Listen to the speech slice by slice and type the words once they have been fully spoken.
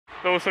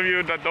those of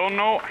you that don't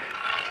know,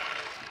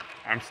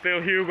 I'm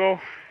still Hugo.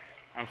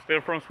 I'm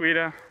still from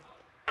Sweden.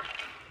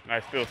 And I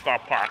still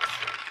stop pucks.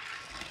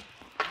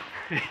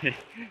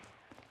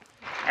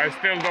 I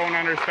still don't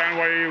understand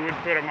why you would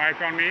put a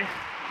mic on me.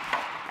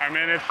 I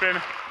mean, it's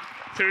been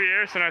 2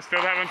 years and I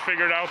still haven't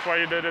figured out why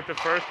you did it the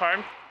first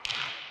time.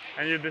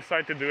 And you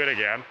decide to do it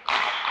again.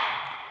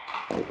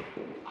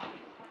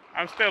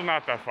 I'm still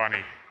not that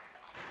funny.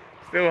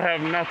 Still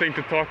have nothing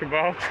to talk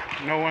about,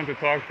 no one to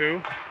talk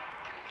to.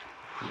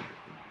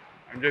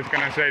 I'm just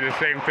gonna say the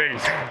same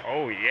things.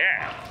 Oh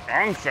yeah,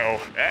 Gonzo,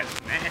 that's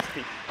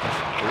nasty.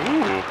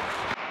 Ooh.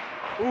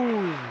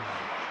 Ooh.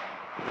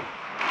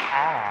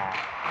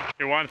 Ah.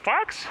 You want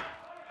pucks?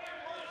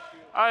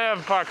 I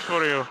have pucks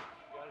for you.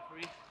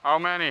 How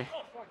many?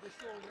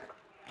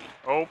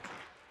 Oh.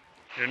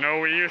 You know,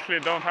 we usually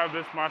don't have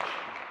this much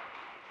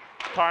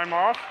time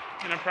off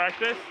in a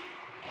practice.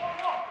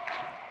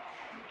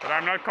 But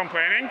I'm not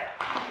complaining.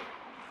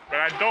 But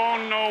I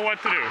don't know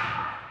what to do.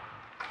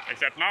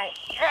 Except now.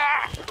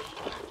 Ah!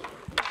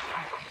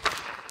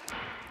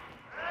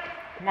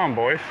 Come on,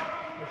 boys.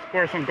 Let's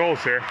score some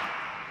goals here.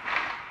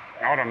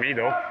 Not on me,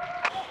 though.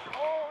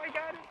 Oh, I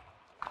got it.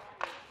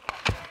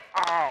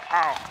 Ow,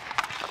 ow.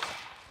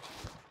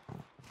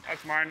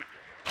 That's mine.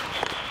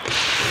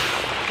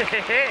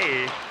 Hey,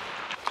 hey.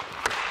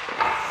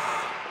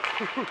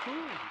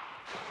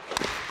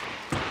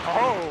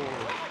 Oh.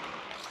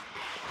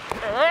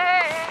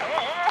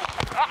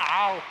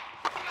 Ow.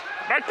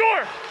 Back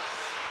door.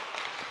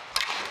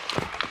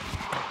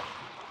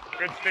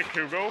 Good stick,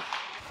 Hugo.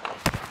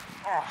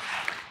 Oh.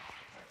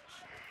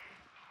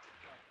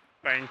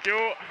 Thank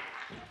you.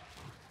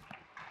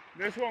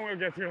 This one will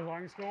get your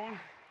lungs going.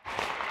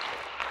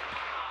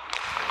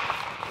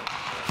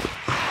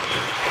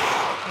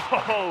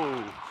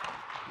 Oh,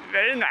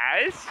 very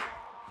nice.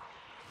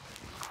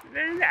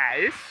 Very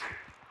nice.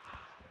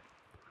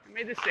 I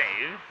made a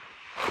save.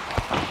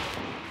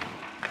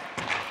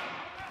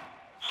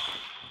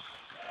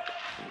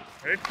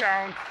 It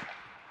counts.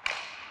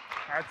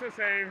 That's a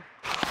save.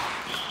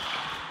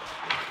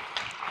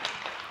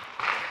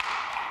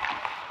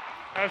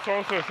 That's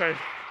also a save.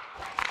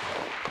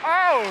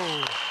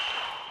 Oh!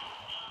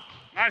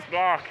 Nice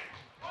block.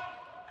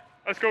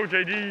 Let's go,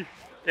 JD.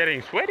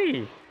 Getting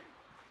sweaty.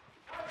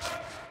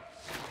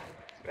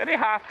 It's very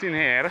hot in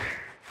here.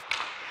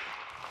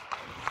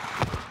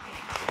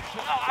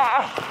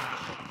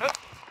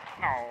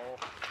 No.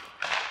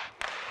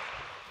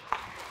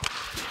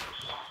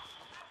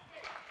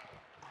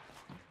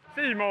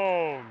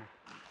 Simon.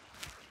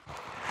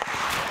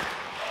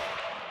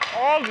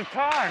 All the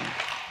time.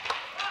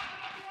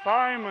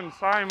 Simon.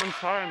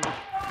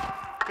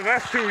 The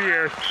last 2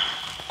 years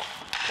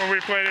when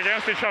we played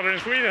against each other in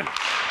Sweden,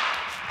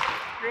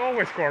 you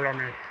always scored on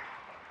me.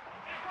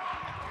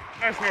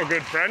 That's no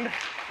good, friend.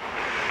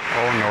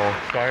 Oh no,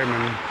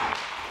 Simon.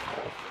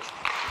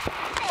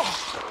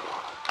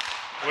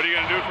 What are you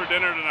gonna do for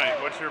dinner tonight?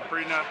 What's your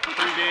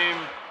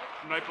pre-game,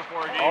 night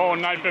before a game? Oh,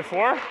 night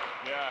before?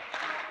 Yeah.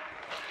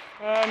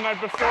 Night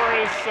before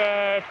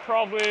is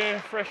probably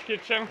Fresh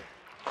Kitchen.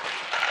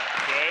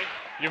 Okay.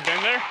 You've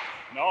been there?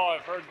 No,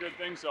 I've heard good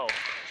things though.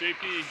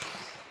 JP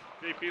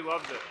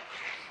loves it.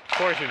 Of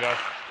course he does.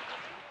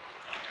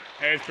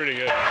 Yeah, it's pretty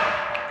good.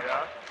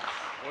 Yeah?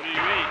 What do you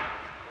eat?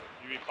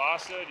 You eat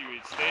pasta? Do you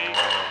eat steak?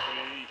 What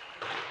do you eat?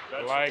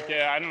 Vegetables? Like,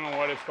 I don't know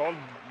what it's called.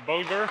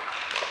 Bulgur?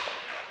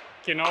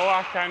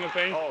 Quinoa kind of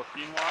thing. Oh,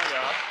 quinoa,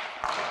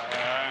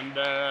 yeah. And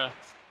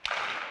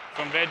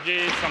some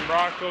veggies, some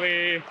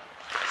broccoli,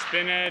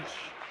 spinach.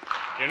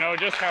 You know,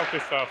 just healthy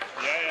stuff.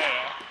 Yeah.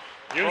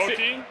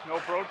 Protein? No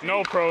protein?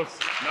 No pros.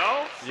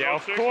 No? Yeah, No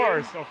of chicken?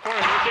 course.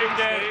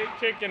 Steak?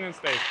 Chicken and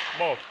steak,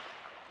 both.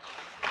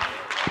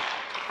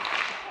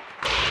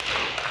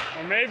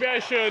 Or maybe I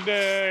should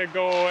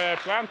go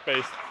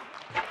plant-based.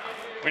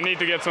 We need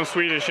to get some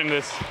Swedish in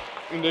this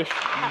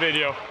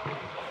video.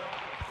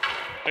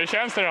 Hur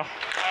känns det då?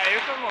 Nej, det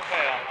kommer att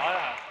säga.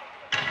 Ja.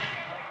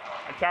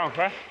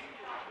 Kanske.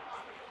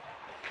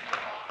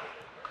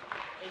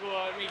 Det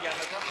går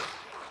myggandet, va?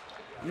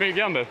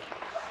 Myggandet?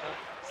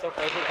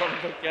 Stoppar för att komma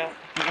pucka.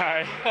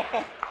 Nej.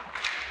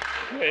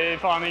 Det är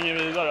fan ingen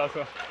vidare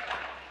alltså.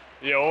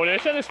 Jo,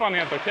 det kändes fan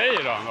helt okej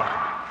idag ändå.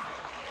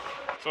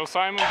 So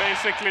Simon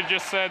basically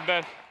just said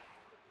that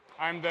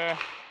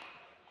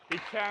he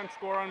can't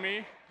score on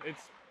me.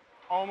 It's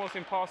almost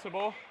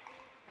impossible.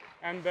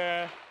 And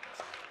the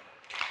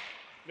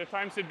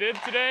times he did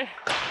today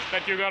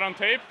that you got on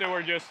tape, they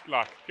were just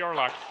luck, pure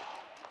luck.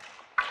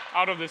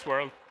 Out of this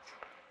world.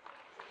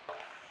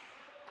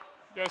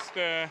 Just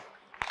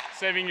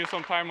saving you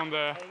some time on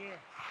the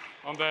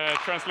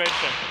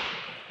translation.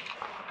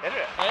 Är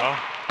det? Oh.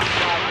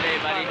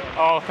 Buddy.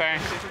 Oh,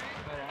 thanks.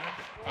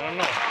 I don't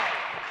know.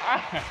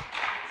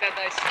 Said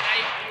I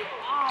sniped you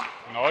off.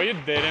 No, you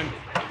didn't.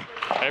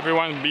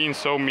 Everyone's being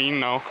so mean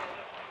now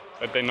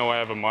that they know I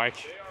have a mic.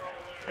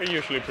 They're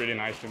usually pretty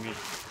nice to me. Look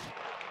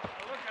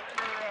at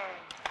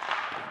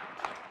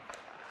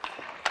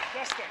your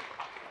testing.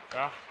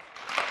 Yeah.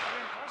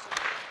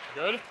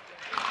 Good?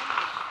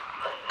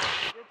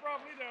 You're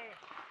probably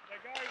the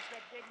guy who's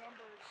got good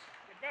numbers,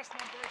 the best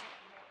numbers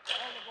in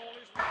all the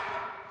goalies.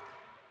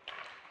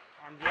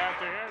 I'm glad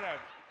to hear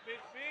that.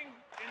 Being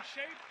in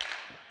shape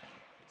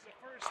is the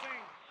first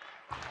thing.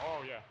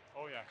 Oh yeah,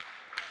 oh yeah.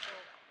 So,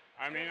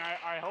 I mean,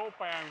 I hope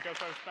I am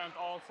because I've spent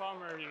all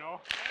summer, you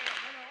know,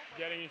 but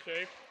getting in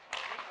shape.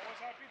 I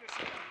was happy to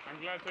see that. I'm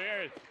glad to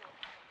hear it.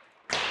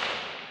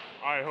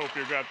 I hope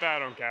you got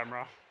that on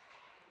camera.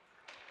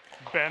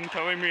 Ben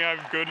telling me I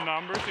have good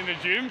numbers in the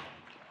gym.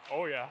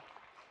 Oh yeah.